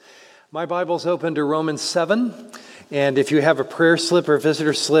My Bible's open to Romans 7, and if you have a prayer slip or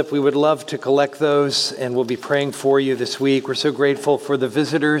visitor slip, we would love to collect those, and we'll be praying for you this week. We're so grateful for the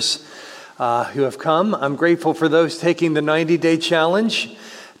visitors who have come. I'm grateful for those taking the 90-day challenge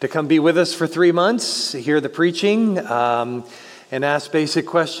to come be with us for 3 months, hear the preaching, and ask basic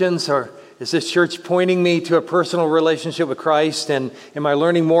questions. Or is this church pointing me to a personal relationship with Christ? And am I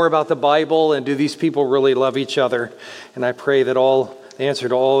learning more about the Bible? And do these people really love each other? And I pray that the answer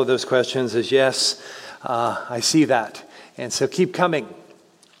to all of those questions is yes, I see that. And so keep coming.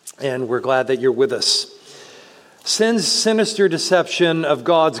 And we're glad that you're with us. Sin's sinister deception of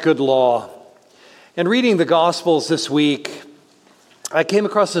God's good law. And reading the Gospels this week, I came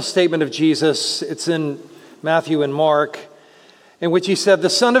across a statement of Jesus. It's in Matthew and Mark, in which he said,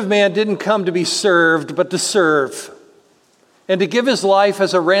 "The Son of Man didn't come to be served, but to serve, and to give his life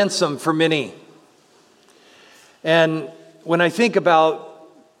as a ransom for many." And when I think about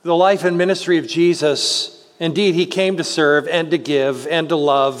the life and ministry of Jesus, indeed, he came to serve and to give and to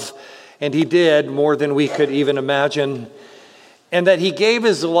love, and he did more than we could even imagine, and that he gave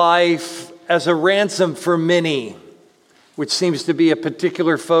his life as a ransom for many, which seems to be a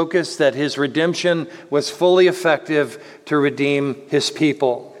particular focus, that his redemption was fully effective to redeem his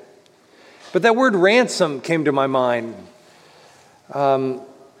people. But that word ransom came to my mind.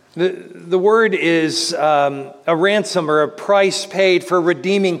 The word is a ransom or a price paid for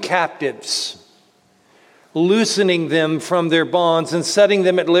redeeming captives, loosening them from their bonds and setting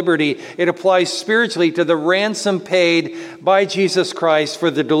them at liberty. It applies spiritually to the ransom paid by Jesus Christ for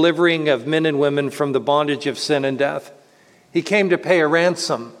the delivering of men and women from the bondage of sin and death. He came to pay a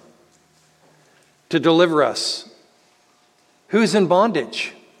ransom to deliver us. Who's in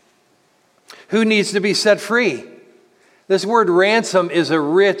bondage? Who needs to be set free? This word ransom is a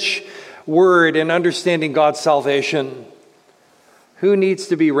rich word in understanding God's salvation. Who needs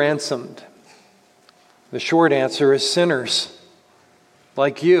to be ransomed? The short answer is sinners,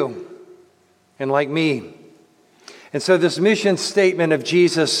 like you and like me. And so this mission statement of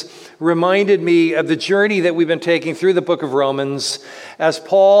Jesus reminded me of the journey that we've been taking through the book of Romans, as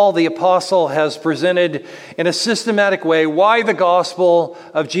Paul, the apostle, has presented in a systematic way why the gospel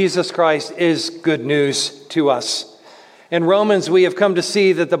of Jesus Christ is good news to us. In Romans, we have come to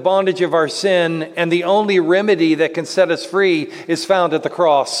see that the bondage of our sin and the only remedy that can set us free is found at the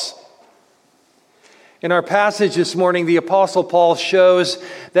cross. In our passage this morning, the Apostle Paul shows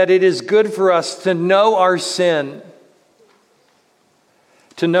that it is good for us to know our sin,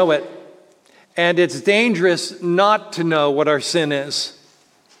 to know it, and it's dangerous not to know what our sin is.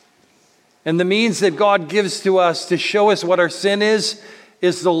 And the means that God gives to us to show us what our sin is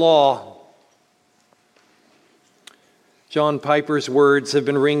the law. John Piper's words have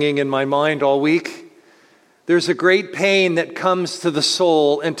been ringing in my mind all week. There's a great pain that comes to the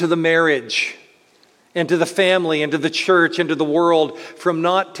soul and to the marriage and to the family and to the church and to the world from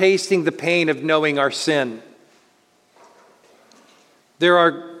not tasting the pain of knowing our sin. There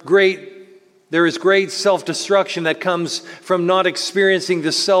is great self-destruction that comes from not experiencing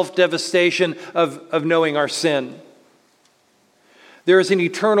the self-devastation of knowing our sin. There is an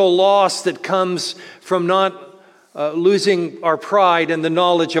eternal loss that comes from not losing our pride and the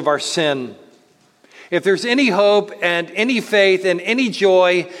knowledge of our sin. If there's any hope and any faith and any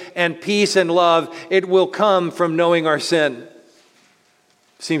joy and peace and love, it will come from knowing our sin.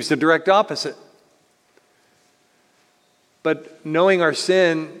 Seems the direct opposite. But knowing our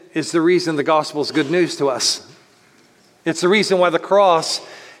sin is the reason the gospel is good news to us. It's the reason why the cross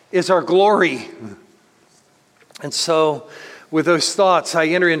is our glory. And so, with those thoughts, I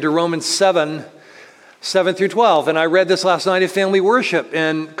enter into Romans 7 through 12. And I read this last night at family worship,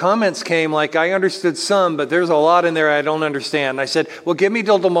 and comments came like, I understood some, but there's a lot in there I don't understand. I said, well, give me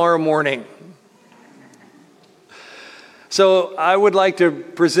till tomorrow morning. So I would like to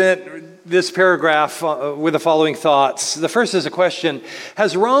present this paragraph with the following thoughts. The first is a question.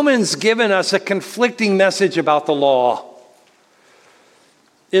 Has Romans given us a conflicting message about the law?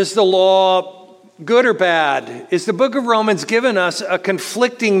 Is the law good or bad? Is the book of Romans given us a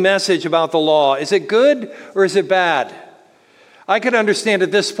conflicting message about the law? Is it good or is it bad? I could understand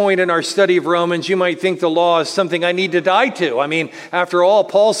at this point in our study of Romans, you might think the law is something I need to die to. I mean, after all,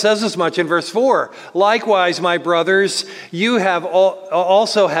 Paul says as much in verse 4. Likewise, my brothers, you have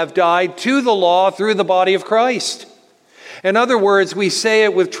also have died to the law through the body of Christ. In other words, we say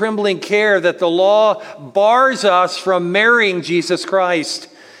it with trembling care that the law bars us from marrying Jesus Christ,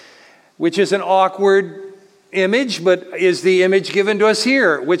 which is an awkward image, but is the image given to us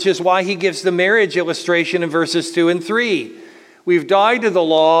here, which is why he gives the marriage illustration in verses 2 and 3. We've died to the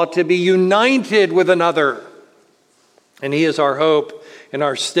law to be united with another, and he is our hope in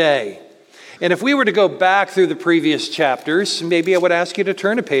our stay. And if we were to go back through the previous chapters, maybe I would ask you to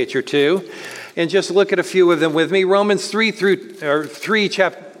turn a page or two and just look at a few of them with me. Romans chapter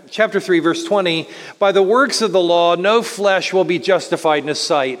 3, verse 20, by the works of the law, no flesh will be justified in his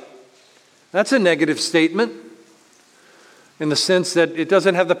sight. That's a negative statement in the sense that it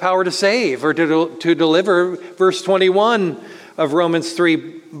doesn't have the power to save or to deliver. Verse 21 of Romans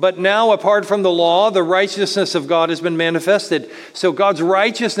 3, but now apart from the law, the righteousness of God has been manifested. So God's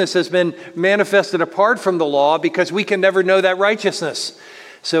righteousness has been manifested apart from the law because we can never know that righteousness.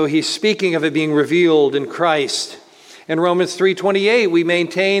 So he's speaking of it being revealed in Christ. In Romans 3:28, we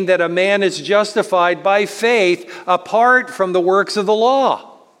maintain that a man is justified by faith apart from the works of the law.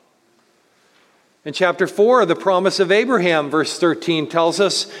 In chapter 4, the promise of Abraham, verse 13, tells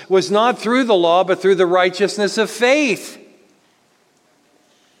us, was not through the law, but through the righteousness of faith.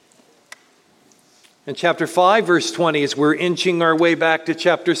 In chapter 5, verse 20, as we're inching our way back to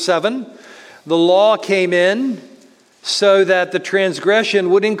chapter 7, the law came in so that the transgression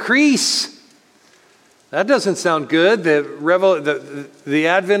would increase. That doesn't sound good. The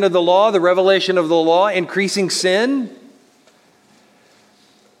advent of the law, the revelation of the law, increasing sin.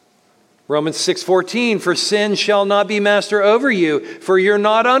 Romans 6:14, for sin shall not be master over you, for you're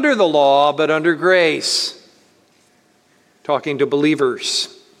not under the law, but under grace. Talking to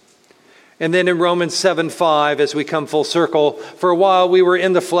believers. And then in Romans 7:5, as we come full circle, for a while we were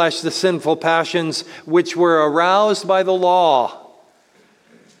in the flesh, the sinful passions which were aroused by the law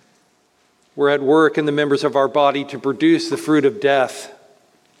were at work in the members of our body to produce the fruit of death.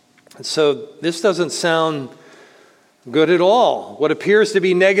 And so this doesn't sound good at all. What appears to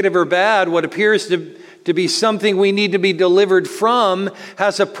be negative or bad, what appears to be something we need to be delivered from,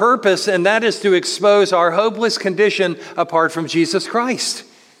 has a purpose, and that is to expose our hopeless condition apart from Jesus Christ.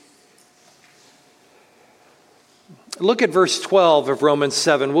 Look at verse 12 of Romans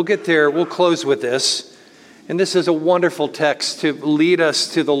 7. We'll get there. We'll close with this. And this is a wonderful text to lead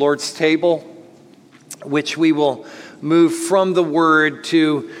us to the Lord's table, which we will move from the word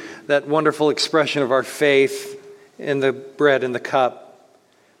to that wonderful expression of our faith in the bread and the cup.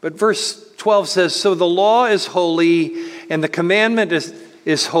 But verse 12 says, so the law is holy, and the commandment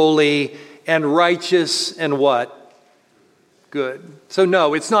is holy and righteous and what? Good. So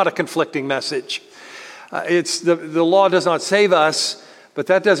no, it's not a conflicting message. The law does not save us, but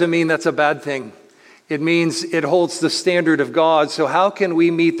that doesn't mean that's a bad thing. It means it holds the standard of God. So how can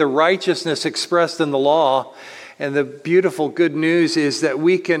we meet the righteousness expressed in the law? And the beautiful good news is that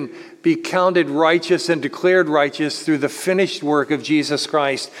we can be counted righteous and declared righteous through the finished work of Jesus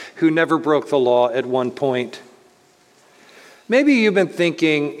Christ, who never broke the law at one point. Maybe you've been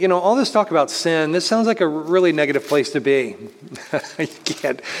thinking, all this talk about sin, this sounds like a really negative place to be. You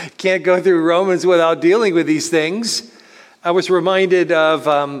can't go through Romans without dealing with these things. I was reminded of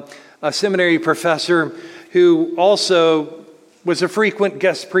a seminary professor who also was a frequent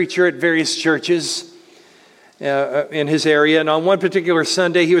guest preacher at various churches in his area. And on one particular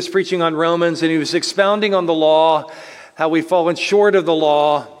Sunday, he was preaching on Romans, and he was expounding on the law, how we've fallen short of the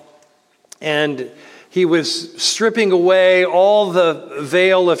law. And he was stripping away all the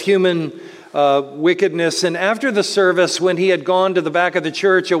veil of human wickedness. And after the service, when he had gone to the back of the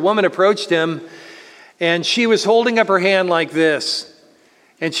church, a woman approached him, and she was holding up her hand like this.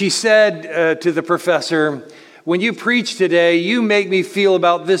 And she said to the professor, when you preach today, you make me feel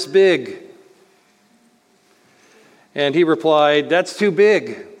about this big. And he replied, that's too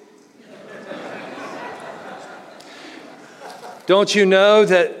big. Don't you know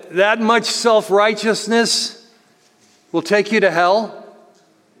that much self-righteousness will take you to hell?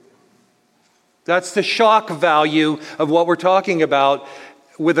 That's the shock value of what we're talking about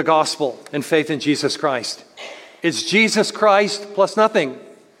with the gospel and faith in Jesus Christ. It's Jesus Christ plus nothing.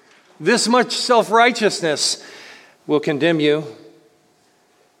 This much self-righteousness will condemn you.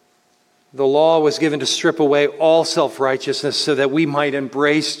 The law was given to strip away all self-righteousness so that we might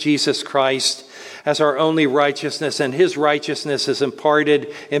embrace Jesus Christ as our only righteousness, and his righteousness is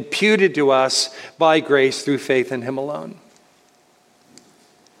imputed to us by grace through faith in him alone.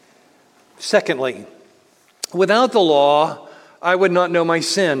 Secondly, without the law, I would not know my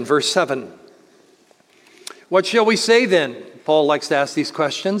sin. Verse 7. What shall we say then? Paul likes to ask these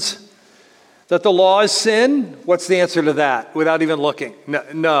questions. That the law is sin? What's the answer to that without even looking?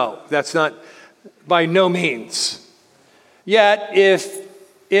 No, that's not, by no means. Yet, if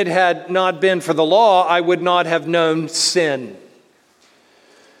it had not been for the law, I would not have known sin.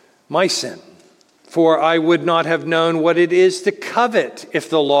 My sin. For I would not have known what it is to covet if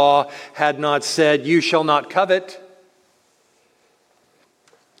the law had not said, you shall not covet.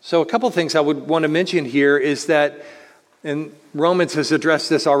 So a couple things I would want to mention here is that And Romans has addressed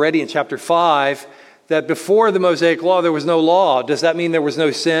this already in chapter 5, that before the Mosaic law, there was no law. Does that mean there was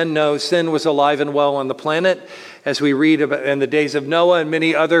no sin? No, sin was alive and well on the planet, as we read about in the days of Noah and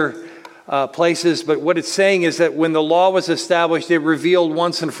many other places. But what it's saying is that when the law was established, it revealed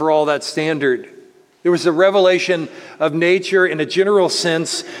once and for all that standard. There was a revelation of nature in a general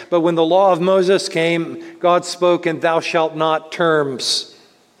sense, but when the law of Moses came, God spoke in "thou shalt not" terms.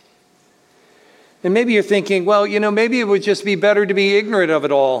 And maybe you're thinking, well, maybe it would just be better to be ignorant of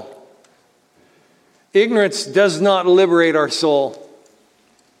it all. Ignorance does not liberate our soul.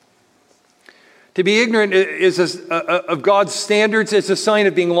 To be ignorant of God's standards is a sign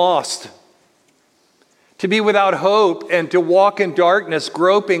of being lost. To be without hope and to walk in darkness,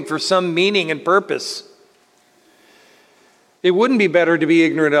 groping for some meaning and purpose. It wouldn't be better to be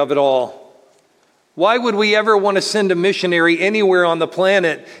ignorant of it all. Why would we ever want to send a missionary anywhere on the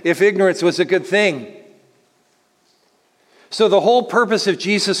planet if ignorance was a good thing? So the whole purpose of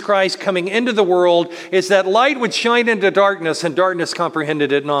Jesus Christ coming into the world is that light would shine into darkness, and darkness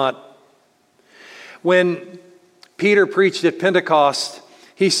comprehended it not. When Peter preached at Pentecost,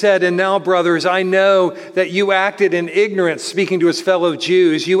 he said, "And now, brothers, I know that you acted in ignorance," speaking to his fellow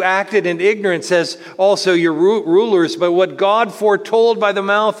Jews. "You acted in ignorance as also your rulers, but what God foretold by the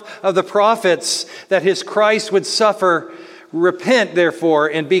mouth of the prophets, that his Christ would suffer. Repent, therefore,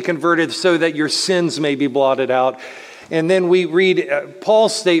 and be converted, so that your sins may be blotted out." And then we read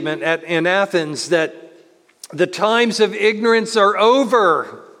Paul's statement in Athens that the times of ignorance are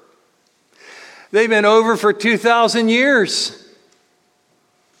over. They've been over for 2,000 years.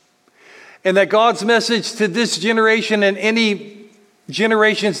 And that God's message to this generation and any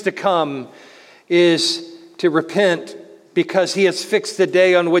generations to come is to repent, because he has fixed the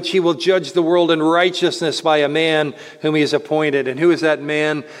day on which he will judge the world in righteousness by a man whom he has appointed. And who is that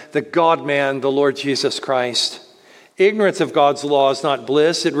man? The God-man, the Lord Jesus Christ. Ignorance of God's law is not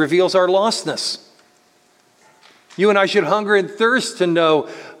bliss. It reveals our lostness. You and I should hunger and thirst to know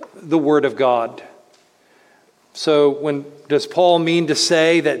the Word of God. So does Paul mean to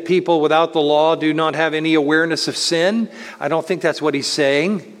say that people without the law do not have any awareness of sin? I don't think that's what he's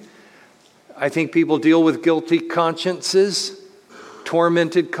saying. I think people deal with guilty consciences,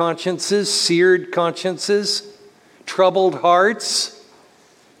 tormented consciences, seared consciences, troubled hearts.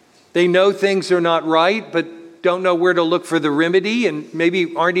 They know things are not right, but don't know where to look for the remedy, and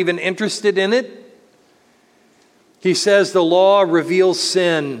maybe aren't even interested in it. He says the law reveals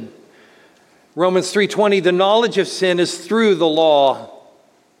sin. Romans 3:20, the knowledge of sin is through the law.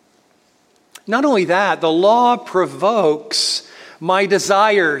 Not only that, the law provokes my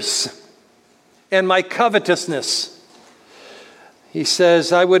desires and my covetousness. He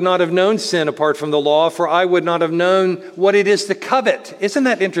says, I would not have known sin apart from the law, for I would not have known what it is to covet. Isn't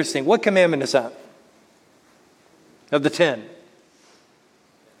that interesting? What commandment is that? Of the 10.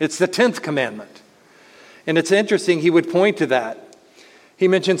 It's the 10th commandment. And it's interesting, he would point to that. He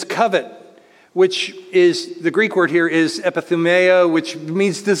mentions covet, which is, the Greek word here is epithumeo, which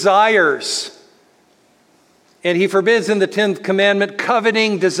means desires. And he forbids in the 10th commandment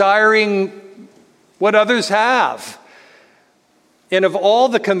coveting, desiring what others have. And of all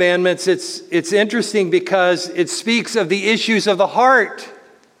the commandments, it's interesting because it speaks of the issues of the heart.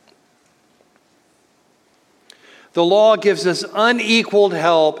 The law gives us unequaled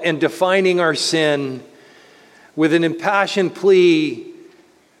help in defining our sin with an impassioned plea.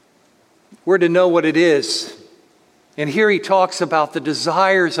 We're to know what it is. And here he talks about the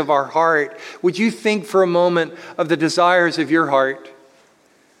desires of our heart. Would you think for a moment of the desires of your heart?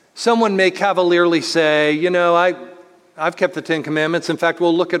 Someone may cavalierly say, I've kept the 10 commandments. In fact,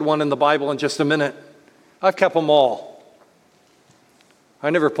 we'll look at one in the Bible in just a minute. I've kept them all. I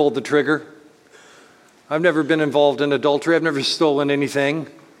never pulled the trigger. I've never been involved in adultery. I've never stolen anything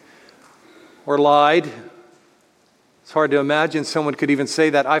or lied. It's hard to imagine someone could even say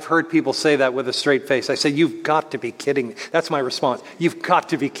that. I've heard people say that with a straight face. I say, you've got to be kidding me. That's my response. You've got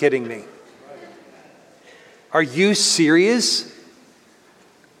to be kidding me. Are you serious?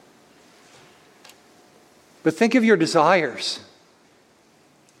 But think of your desires.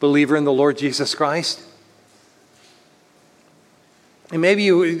 Believer in the Lord Jesus Christ. And maybe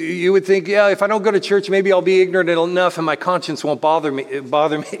you would think, if I don't go to church, maybe I'll be ignorant enough and my conscience won't bother me.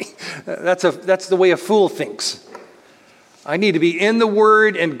 That's the way a fool thinks. I need to be in the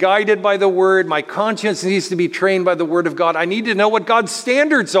Word and guided by the Word. My conscience needs to be trained by the Word of God. I need to know what God's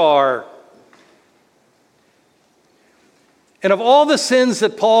standards are. And of all the sins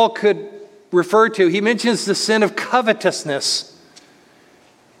that Paul could refer to, he mentions the sin of covetousness.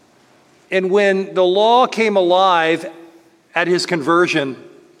 And when the law came alive at his conversion,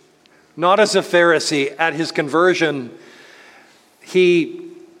 not as a Pharisee, at his conversion,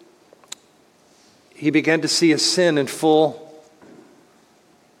 he began to see his sin in full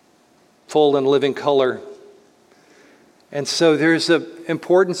and living color. And so there's an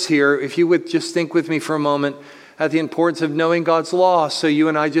importance here, if you would just think with me for a moment, at the importance of knowing God's law, so you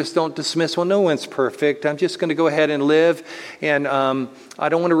and I just don't dismiss, well, no one's perfect. I'm just going to go ahead and live, and I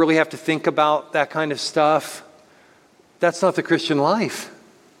don't want to really have to think about that kind of stuff. That's not the Christian life.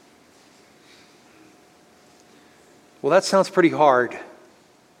 Well, that sounds pretty hard.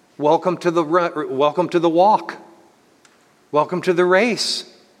 Welcome to the walk. Welcome to the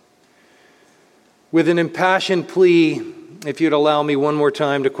race. With an impassioned plea, if you'd allow me one more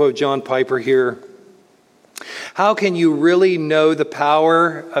time to quote John Piper here, how can you really know the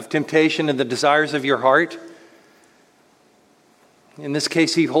power of temptation and the desires of your heart? In this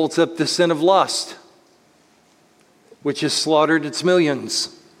case, he holds up the sin of lust, which has slaughtered its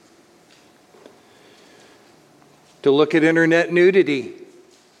millions. To look at internet nudity,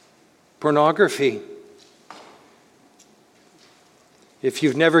 pornography. If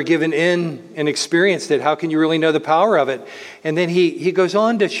you've never given in and experienced it, how can you really know the power of it? And then he goes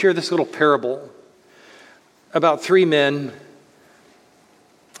on to share this little parable about 3 men.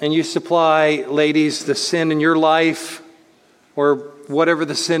 And you supply, ladies, the sin in your life, or whatever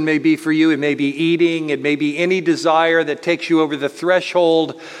the sin may be for you. It may be eating. It may be any desire that takes you over the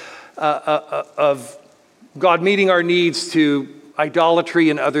threshold of God meeting our needs to idolatry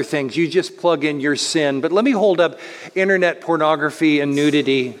and other things. You just plug in your sin. But let me hold up internet pornography and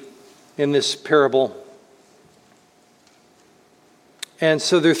nudity in this parable. And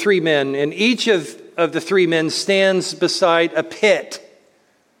so there are 3 men, and each of the 3 men stands beside a pit,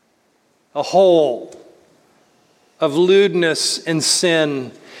 a hole of lewdness and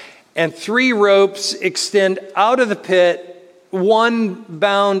sin. And 3 ropes extend out of the pit, one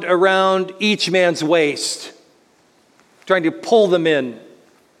bound around each man's waist, trying to pull them in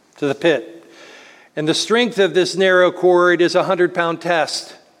to the pit. And the strength of this narrow cord is a 100-pound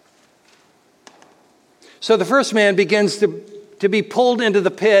test. So the first man begins to be pulled into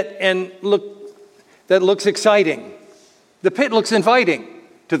the pit, and that looks exciting. The pit looks inviting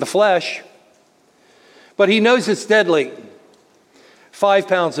to the flesh, but he knows it's deadly. 5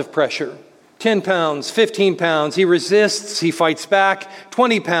 pounds of pressure, 10 pounds, 15 pounds. He resists, he fights back.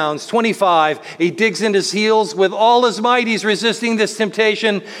 20 pounds, 25. He digs in his heels with all his might. He's resisting this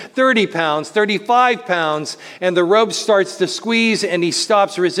temptation. 30 pounds, 35 pounds. And the rope starts to squeeze, and he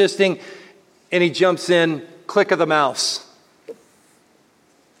stops resisting, and he jumps in. Click of the mouse.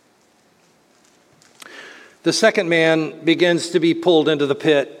 The second man begins to be pulled into the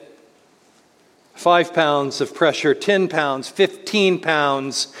pit. 5 pounds of pressure, 10 pounds, 15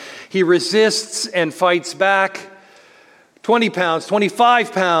 pounds. He resists and fights back. 20 pounds,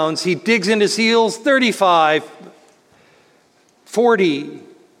 25 pounds. He digs in his heels. 35, 40.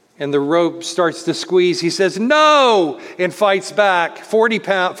 And the rope starts to squeeze. He says, no, and fights back. 40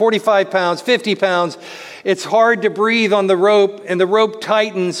 pounds, 45 pounds, 50 pounds. It's hard to breathe on the rope, and the rope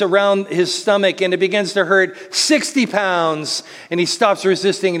tightens around his stomach, and it begins to hurt. 60 pounds, and he stops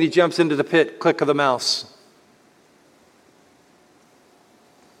resisting, and he jumps into the pit. Click of the mouse.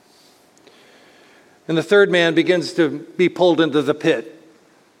 And the third man begins to be pulled into the pit.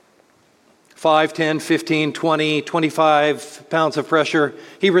 5, 10, 15, 20, 25 pounds of pressure.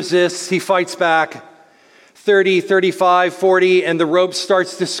 He resists, he fights back. 30, 35, 40, and the rope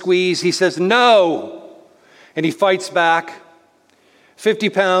starts to squeeze. He says, no. And he fights back. 50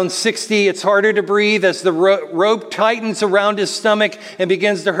 pounds, 60. It's harder to breathe as the rope tightens around his stomach and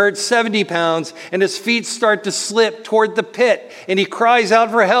begins to hurt. 70 pounds. And his feet start to slip toward the pit. And he cries out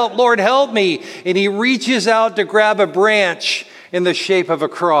for help. Lord, help me. And he reaches out to grab a branch in the shape of a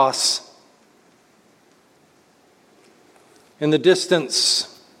cross. In the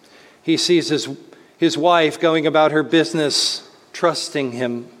distance, he sees his wife going about her business, trusting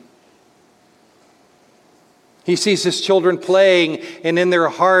him. He sees his children playing and in their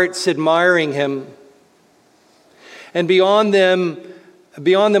hearts admiring him. And beyond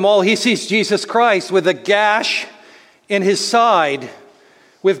them all, he sees Jesus Christ with a gash in his side,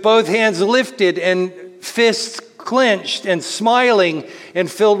 with both hands lifted and fists clenched and smiling and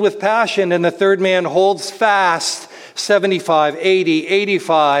filled with passion. And the third man holds fast, 75, 80,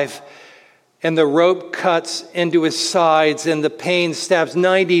 85. And the rope cuts into his sides, and the pain stabs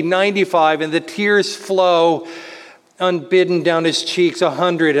 90, 95, and the tears flow unbidden down his cheeks,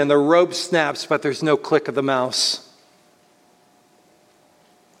 100, and the rope snaps, but there's no click of the mouse.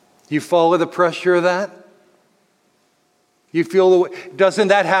 You follow the pressure of that? You feel, doesn't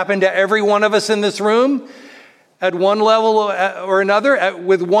that happen to every one of us in this room at one level or another,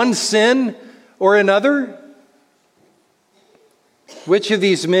 with one sin or another? Which of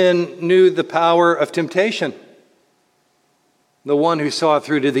these men knew the power of temptation? The one who saw it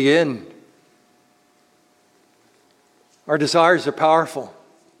through to the end. Our desires are powerful.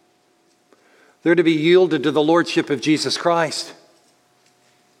 They're to be yielded to the lordship of Jesus Christ.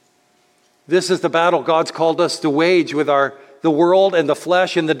 This is the battle God's called us to wage with the world and the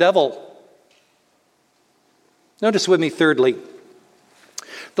flesh and the devil. Notice with me, thirdly,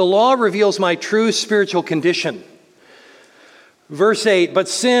 the law reveals my true spiritual condition. Verse 8, but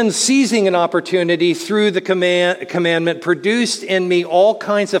sin, seizing an opportunity through the commandment, produced in me all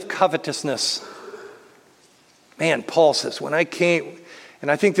kinds of covetousness. Man, Paul says, when I came,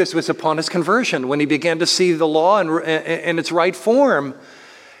 and I think this was upon his conversion, when he began to see the law in its right form,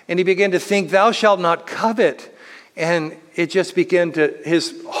 and he began to think, thou shalt not covet. And it just began to,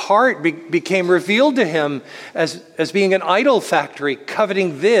 his heart became revealed to him as being an idol factory,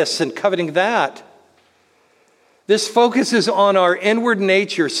 coveting this and coveting that. This focuses on our inward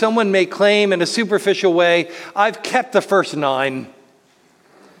nature. Someone may claim in a superficial way, I've kept the first 9.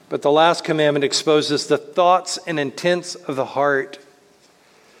 But the last commandment exposes the thoughts and intents of the heart.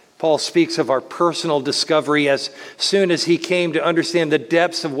 Paul speaks of our personal discovery as soon as he came to understand the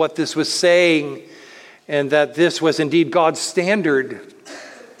depths of what this was saying and that this was indeed God's standard.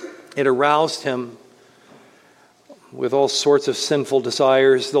 It aroused him with all sorts of sinful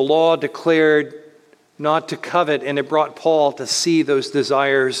desires. The law declared not to covet, and it brought Paul to see those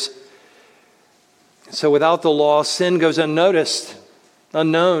desires. So without the law, sin goes unnoticed,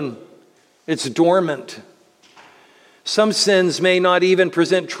 unknown. It's dormant. Some sins may not even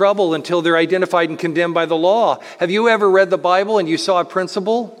present trouble until they're identified and condemned by the law. Have you ever read the Bible and you saw a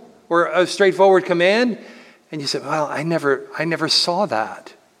principle or a straightforward command? And you said, well, I never saw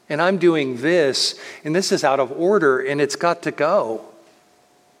that. And I'm doing this, and this is out of order, and it's got to go.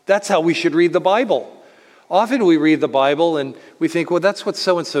 That's how we should read the Bible. Often we read the Bible and we think, well, that's what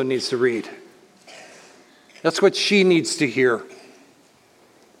so-and-so needs to read. That's what she needs to hear.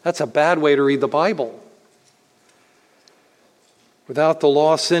 That's a bad way to read the Bible. Without the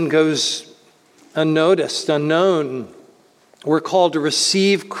law, sin goes unnoticed, unknown. We're called to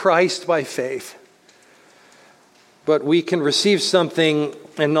receive Christ by faith. But we can receive something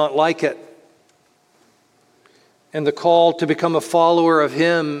and not like it. And the call to become a follower of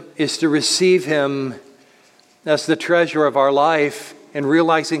Him is to receive Him as the treasure of our life and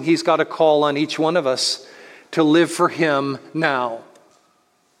realizing He's got a call on each one of us to live for Him now.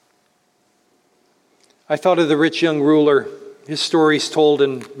 I thought of the rich young ruler. His story is told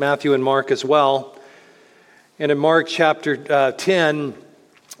in Matthew and Mark as well. And in Mark chapter 10,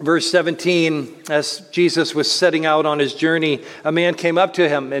 verse 17, as Jesus was setting out on his journey, a man came up to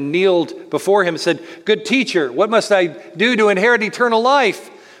him and kneeled before him and said, "Good teacher, what must I do to inherit eternal life?"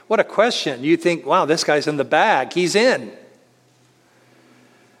 What a question. You think, wow, this guy's in the bag. He's in.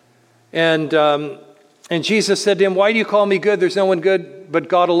 And Jesus said to him, "Why do you call me good? There's no one good but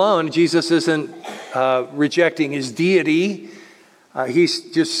God alone." Jesus isn't rejecting his deity. He's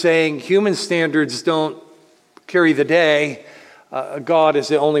just saying human standards don't carry the day. God is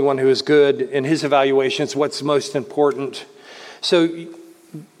the only one who is good. In His evaluations, what's most important. So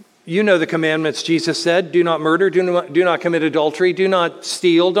you know the commandments. Jesus said, do not murder, do not commit adultery, do not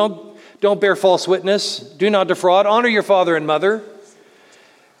steal, don't bear false witness, do not defraud, honor your father and mother.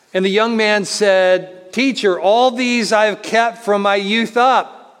 And the young man said, "Teacher, all these I have kept from my youth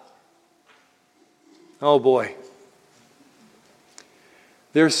up." Oh boy.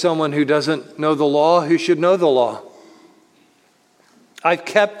 There's someone who doesn't know the law who should know the law. I've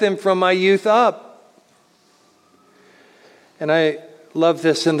kept them from my youth up. And I love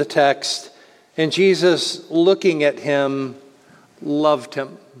this in the text. And Jesus, looking at him, loved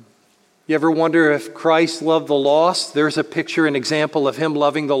him. You ever wonder if Christ loved the lost? There's a picture, an example of Him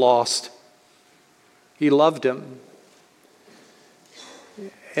loving the lost. He loved him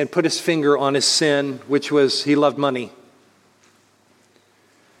and put His finger on his sin, which was he loved money.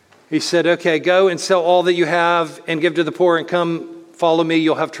 He said, "Okay, go and sell all that you have and give to the poor and come follow me.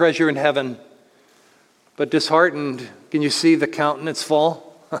 You'll have treasure in heaven." But disheartened, can you see the countenance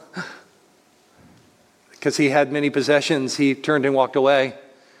fall? Because he had many possessions, he turned and walked away.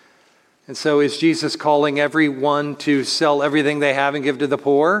 And so is Jesus calling everyone to sell everything they have and give to the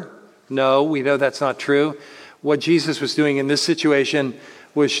poor? No, we know that's not true. What Jesus was doing in this situation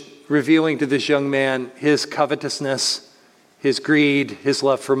was revealing to this young man his covetousness, his greed, his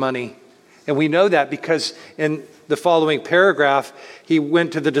love for money. And we know that because in the following paragraph, he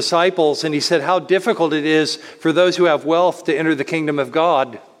went to the disciples and he said how difficult it is for those who have wealth to enter the kingdom of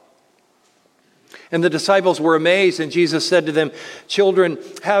God. And the disciples were amazed, and Jesus said to them, "Children,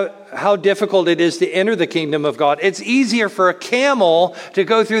 how difficult it is to enter the kingdom of God. It's easier for a camel to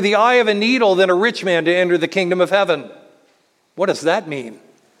go through the eye of a needle than a rich man to enter the kingdom of heaven." What does that mean?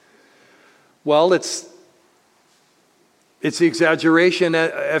 Well, it's the exaggeration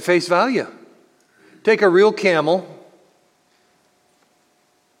at face value. Take a real camel,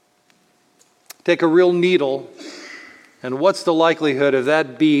 take a real needle, and what's the likelihood of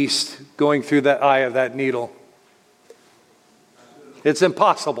that beast going through the eye of that needle? It's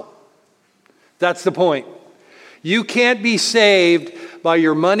impossible. That's the point. You can't be saved by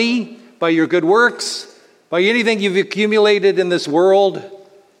your money, by your good works, by anything you've accumulated in this world.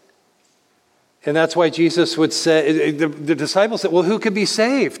 And that's why Jesus would say, the disciples said, "Well, who could be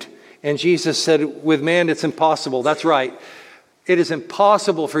saved?" And Jesus said, "With man, it's impossible." That's right. It is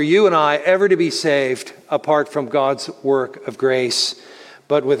impossible for you and I ever to be saved apart from God's work of grace.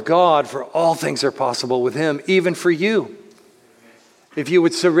 But with God, for all things are possible with Him, even for you. If you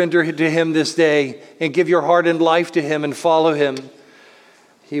would surrender to Him this day and give your heart and life to Him and follow Him,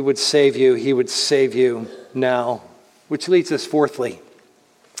 He would save you. He would save you now. Which leads us fourthly,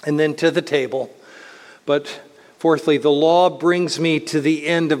 and then to the table. But fourthly, the law brings me to the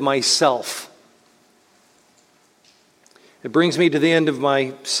end of myself. It brings me to the end of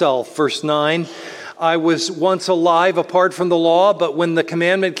myself. Verse 9, "I was once alive apart from the law, but when the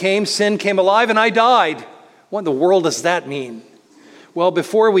commandment came, sin came alive and I died." What in the world does that mean? Well,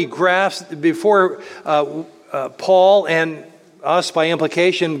 before Paul and us by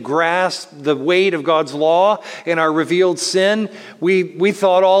implication grasp the weight of God's law and our revealed sin, we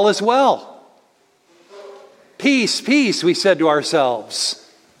thought all is well. Peace, peace, we said to ourselves.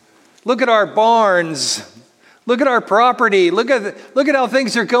 Look at our barns. Look at our property. Look at how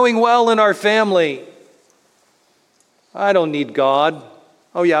things are going well in our family. I don't need God.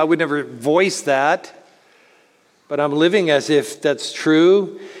 Oh yeah, I would never voice that. But I'm living as if that's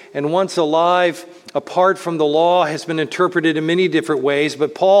true. And once alive, apart from the law, has been interpreted in many different ways.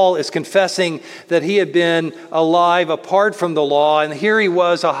 But Paul is confessing that he had been alive apart from the law. And here he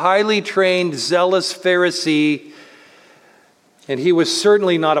was, a highly trained, zealous Pharisee. And he was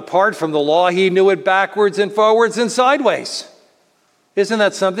certainly not apart from the law. He knew it backwards and forwards and sideways. Isn't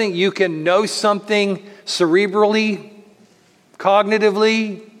that something? You can know something cerebrally,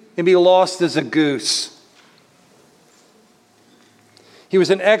 cognitively, and be lost as a goose. He was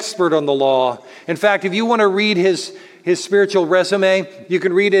an expert on the law. In fact, if you want to read his spiritual resume, you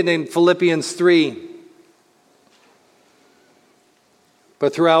can read it in Philippians 3.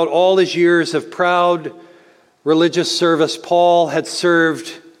 But throughout all his years of proud religious service, Paul had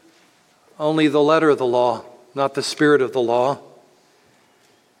served only the letter of the law, not the spirit of the law.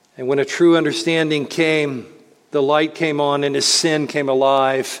 And when a true understanding came, the light came on and his sin came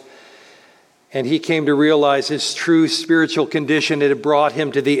alive. And he came to realize his true spiritual condition. It had brought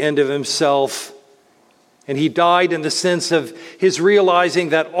him to the end of himself. And he died in the sense of his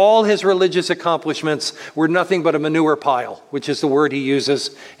realizing that all his religious accomplishments were nothing but a manure pile, which is the word he uses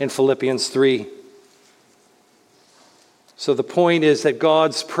in Philippians 3. So the point is that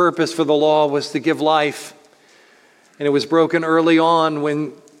God's purpose for the law was to give life. And it was broken early on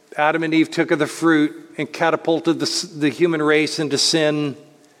when Adam and Eve took of the fruit and catapulted the human race into sin.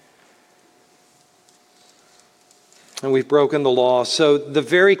 And we've broken the law. So the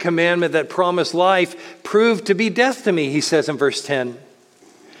very commandment that promised life proved to be death to me, he says in verse 10.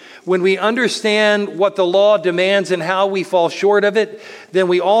 When we understand what the law demands and how we fall short of it, then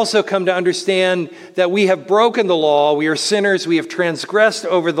we also come to understand that we have broken the law, we are sinners, we have transgressed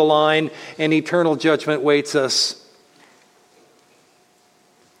over the line, and eternal judgment waits us.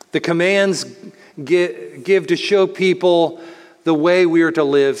 The commands give to show people the way we are to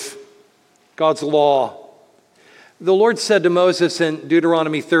live, God's law. The Lord said to Moses in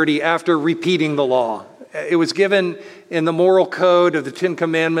Deuteronomy 30, after repeating the law, it was given in the moral code of the Ten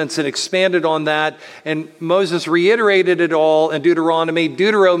Commandments and expanded on that. And Moses reiterated it all in Deuteronomy.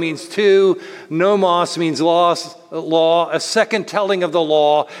 Deutero means two. Nomos means law. A second telling of the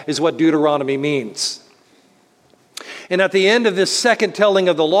law is what Deuteronomy means. And at the end of this second telling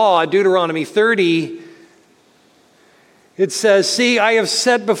of the law, Deuteronomy 30, it says, "See, I have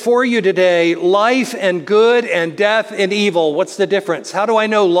set before you today life and good and death and evil." What's the difference? How do I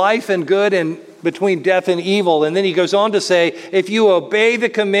know life and good and between death and evil? And then he goes on to say, "If you obey the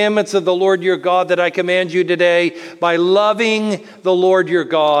commandments of the Lord your God that I command you today, by loving the Lord your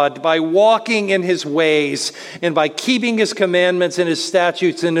God, by walking in his ways, and by keeping his commandments and his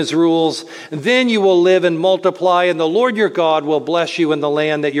statutes and his rules, then you will live and multiply, and the Lord your God will bless you in the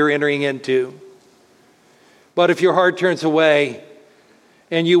land that you're entering into. But if your heart turns away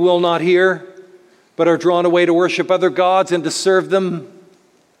and you will not hear, but are drawn away to worship other gods and to serve them,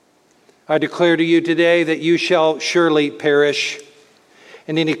 I declare to you today that you shall surely perish.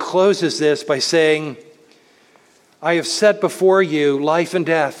 And then he closes this by saying, I have set before you life and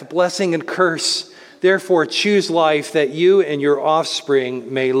death, blessing and curse. Therefore, choose life that you and your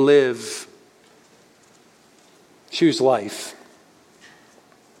offspring may live. Choose life.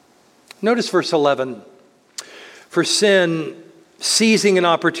 Notice verse 11. For sin, seizing an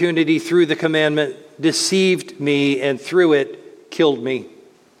opportunity through the commandment, deceived me and through it killed me.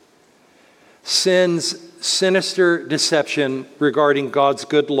 Sin's sinister deception regarding God's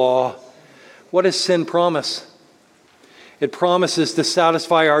good law. What does sin promise? It promises to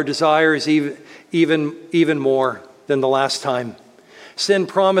satisfy our desires even more than the last time. Sin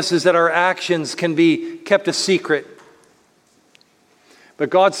promises that our actions can be kept a secret.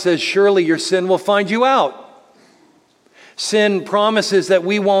 But God says, surely your sin will find you out. Sin promises that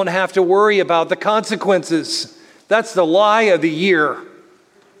we won't have to worry about the consequences. That's the lie of the year.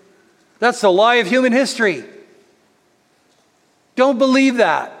 That's the lie of human history. Don't believe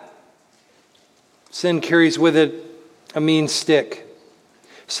that. Sin carries with it a mean stick.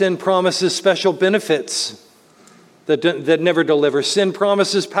 Sin promises special benefits that never deliver. Sin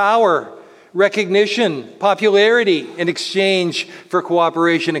promises power, recognition, popularity in exchange for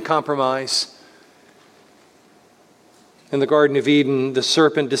cooperation and compromise. In the Garden of Eden, the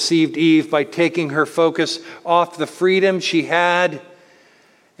serpent deceived Eve by taking her focus off the freedom she had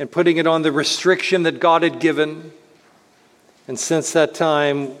and putting it on the restriction that God had given. And since that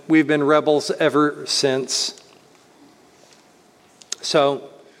time, we've been rebels ever since. So,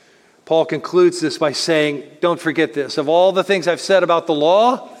 Paul concludes this by saying, don't forget this. Of all the things I've said about the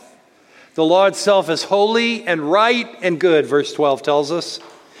law itself is holy and right and good, verse 12 tells us.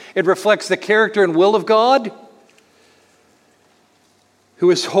 It reflects the character and will of God, who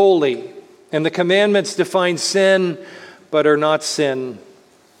is holy. And the commandments define sin, but are not sin.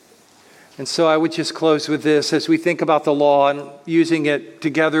 And so I would just close with this as we think about the law and using it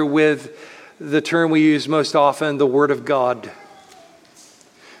together with the term we use most often, the Word of God.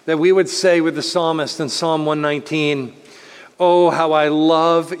 That we would say with the psalmist in Psalm 119, oh, how I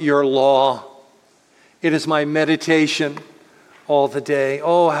love your law. It is my meditation all the day.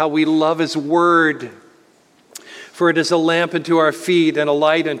 Oh, how we love his word. For it is a lamp unto our feet and a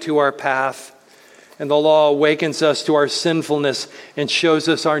light unto our path. And the law awakens us to our sinfulness and shows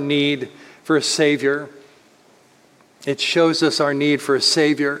us our need for a Savior. It shows us our need for a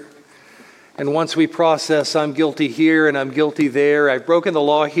Savior. And once we process, I'm guilty here and I'm guilty there. I've broken the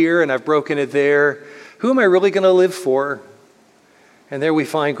law here and I've broken it there. Who am I really going to live for? And there we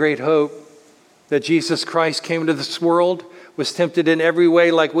find great hope that Jesus Christ came into this world, was tempted in every way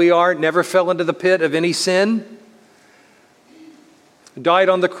like we are, never fell into the pit of any sin, died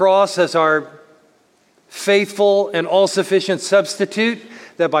on the cross as our faithful and all-sufficient substitute,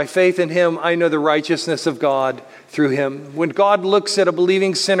 that by faith in him, I know the righteousness of God through him. When God looks at a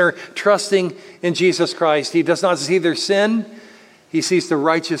believing sinner trusting in Jesus Christ, he does not see their sin, he sees the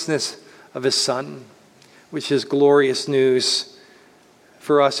righteousness of his Son, which is glorious news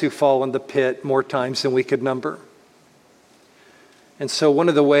for us who fall in the pit more times than we could number. And so one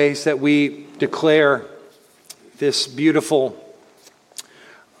of the ways that we declare this beautiful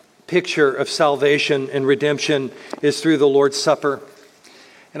picture of salvation and redemption is through the Lord's Supper.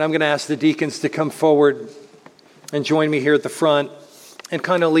 And I'm going to ask the deacons to come forward and join me here at the front and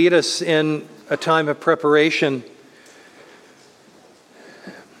kind of lead us in a time of preparation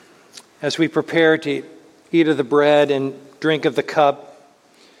as we prepare to eat of the bread and drink of the cup.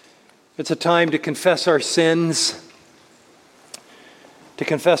 It's a time to confess our sins. To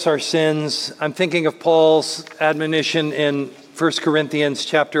confess our sins. I'm thinking of Paul's admonition in 1 Corinthians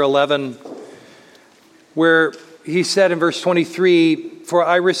chapter 11, where he said in verse 23, for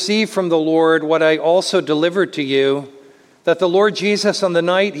I received from the Lord what I also delivered to you, that the Lord Jesus on the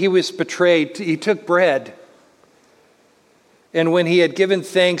night he was betrayed, he took bread. And when he had given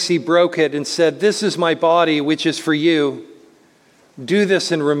thanks, he broke it and said, this is my body, which is for you. Do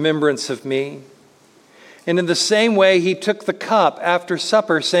this in remembrance of me. And in the same way, he took the cup after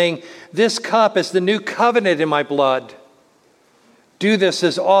supper, saying, this cup is the new covenant in my blood. Do this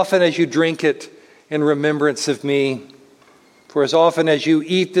as often as you drink it in remembrance of me. For as often as you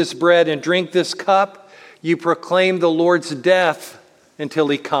eat this bread and drink this cup, you proclaim the Lord's death until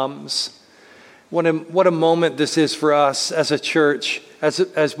he comes. What a moment this is for us as a church,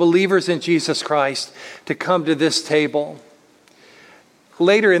 as believers in Jesus Christ, to come to this table.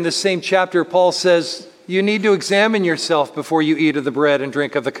 Later in the same chapter, Paul says, you need to examine yourself before you eat of the bread and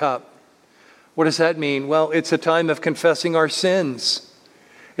drink of the cup. What does that mean? Well, it's a time of confessing our sins.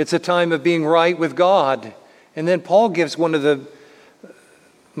 It's a time of being right with God. And then Paul gives one of the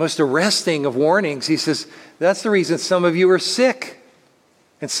most arresting of warnings. He says, that's the reason some of you are sick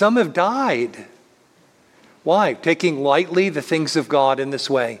and some have died. Why? Taking lightly the things of God in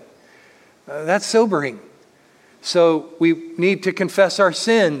this way. That's sobering. So we need to confess our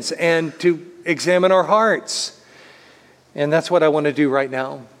sins and to examine our hearts. And that's what I want to do right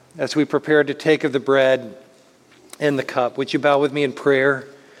now as we prepare to take of the bread and the cup. Would you bow with me in prayer?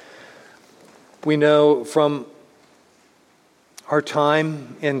 We know from our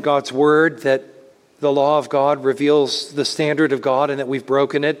time in God's Word that the law of God reveals the standard of God and that we've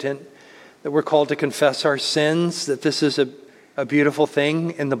broken it, and that we're called to confess our sins, that this is a beautiful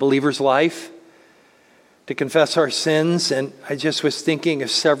thing in the believer's life, to confess our sins. And I just was thinking of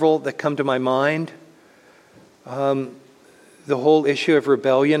several that come to my mind. The whole issue of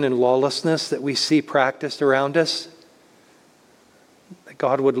rebellion and lawlessness that we see practiced around us, that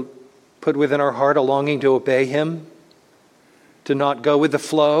God would put within our heart a longing to obey Him, to not go with the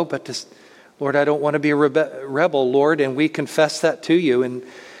flow, but to, Lord, I don't want to be a rebel, Lord, and we confess that to you. And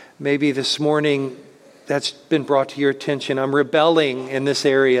maybe this morning that's been brought to your attention. I'm rebelling in this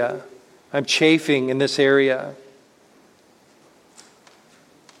area. I'm chafing in this area.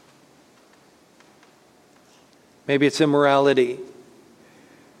 Maybe it's immorality.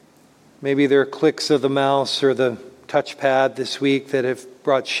 Maybe there are clicks of the mouse or the touchpad this week that have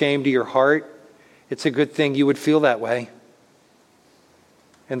brought shame to your heart. It's a good thing you would feel that way.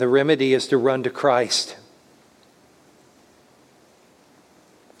 And the remedy is to run to Christ.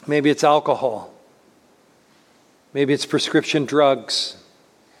 Maybe it's alcohol. Maybe it's prescription drugs.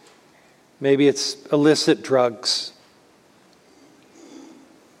 Maybe it's illicit drugs.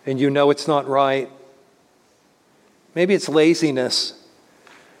 And you know it's not right. Maybe it's laziness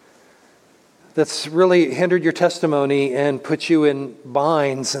that's really hindered your testimony and put you in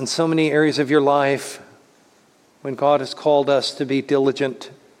binds in so many areas of your life when God has called us to be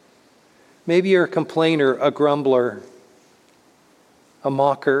diligent. Maybe you're a complainer, a grumbler, a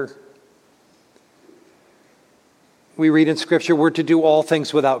mocker. We read in Scripture, we're to do all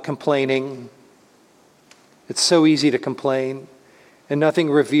things without complaining. It's so easy to complain, and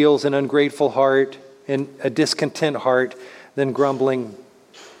nothing reveals an ungrateful heart and a discontent heart than grumbling,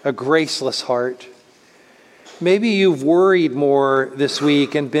 a graceless heart. Maybe you've worried more this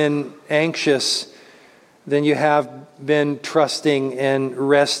week and been anxious than you have been trusting and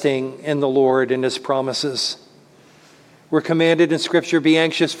resting in the Lord and His promises. We're commanded in Scripture, be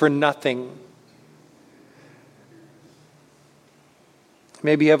anxious for nothing.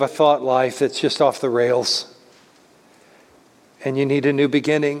 Maybe you have a thought life that's just off the rails and you need a new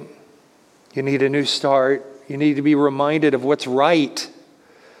beginning. You need a new start. You need to be reminded of what's right.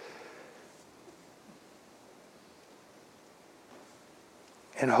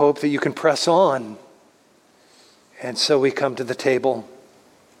 And hope that you can press on. And so we come to the table.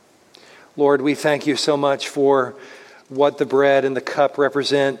 Lord, we thank you so much for what the bread and the cup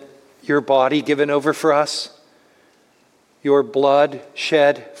represent. Your body given over for us. Your blood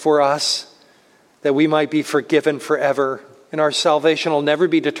shed for us, that we might be forgiven forever. And our salvation will never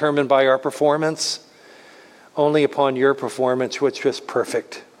be determined by our performance, only upon your performance, which was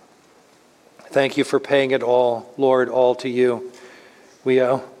perfect. Thank you for paying it all, Lord, all to you we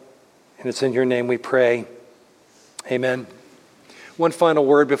owe. And it's in your name we pray. Amen. One final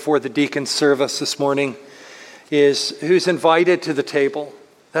word before the deacons serve us this morning is who's invited to the table?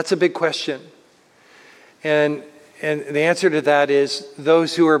 That's a big question. And the answer to that is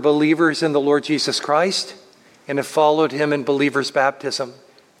those who are believers in the Lord Jesus Christ and have followed Him in believer's baptism.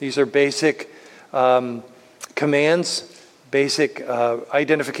 These are basic commands, basic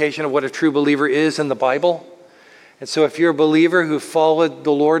identification of what a true believer is in the Bible. And so if you're a believer who followed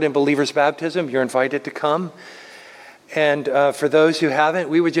the Lord in believer's baptism, you're invited to come. And for those who haven't,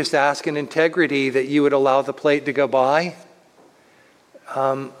 we would just ask in integrity that you would allow the plate to go by.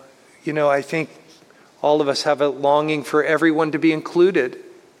 I think all of us have a longing for everyone to be included.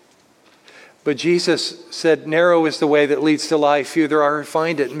 But Jesus said, narrow is the way that leads to life, few there are who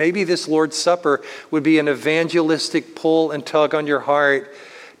find it. Maybe this Lord's Supper would be an evangelistic pull and tug on your heart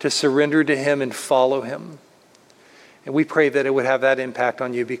to surrender to Him and follow Him. And we pray that it would have that impact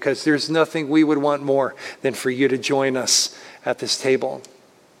on you, because there's nothing we would want more than for you to join us at this table.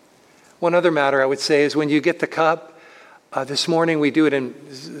 One other matter I would say is when you get the cup, this morning we do it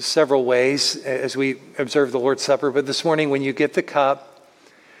in several ways as we observe the Lord's Supper. But this morning when you get the cup,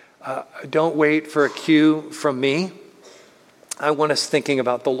 don't wait for a cue from me. I want us thinking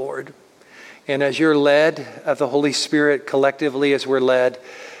about the Lord. And as you're led of the Holy Spirit collectively, as we're led,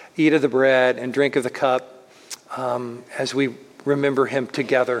 eat of the bread and drink of the cup as we remember him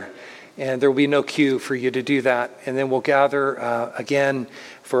together. And there will be no cue for you to do that. And then we'll gather again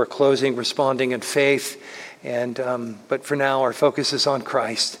for a closing, responding in faith. But for now, our focus is on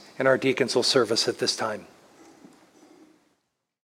Christ, and our deacons will serve us at this time.